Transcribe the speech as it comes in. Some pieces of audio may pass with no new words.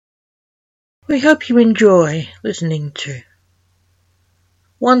We hope you enjoy listening to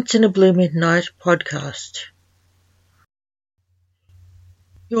Once in a Blue Midnight podcast.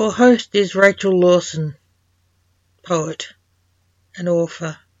 Your host is Rachel Lawson, poet and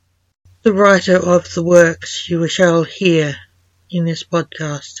author, the writer of the works you shall hear in this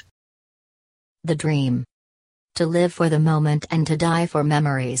podcast. The dream. To live for the moment and to die for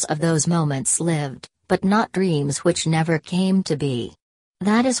memories of those moments lived, but not dreams which never came to be.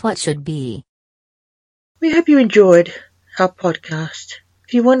 That is what should be. We hope you enjoyed our podcast.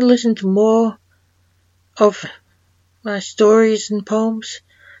 If you want to listen to more of my stories and poems,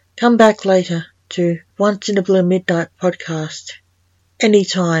 come back later to Once in a Blue Midnight podcast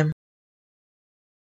anytime.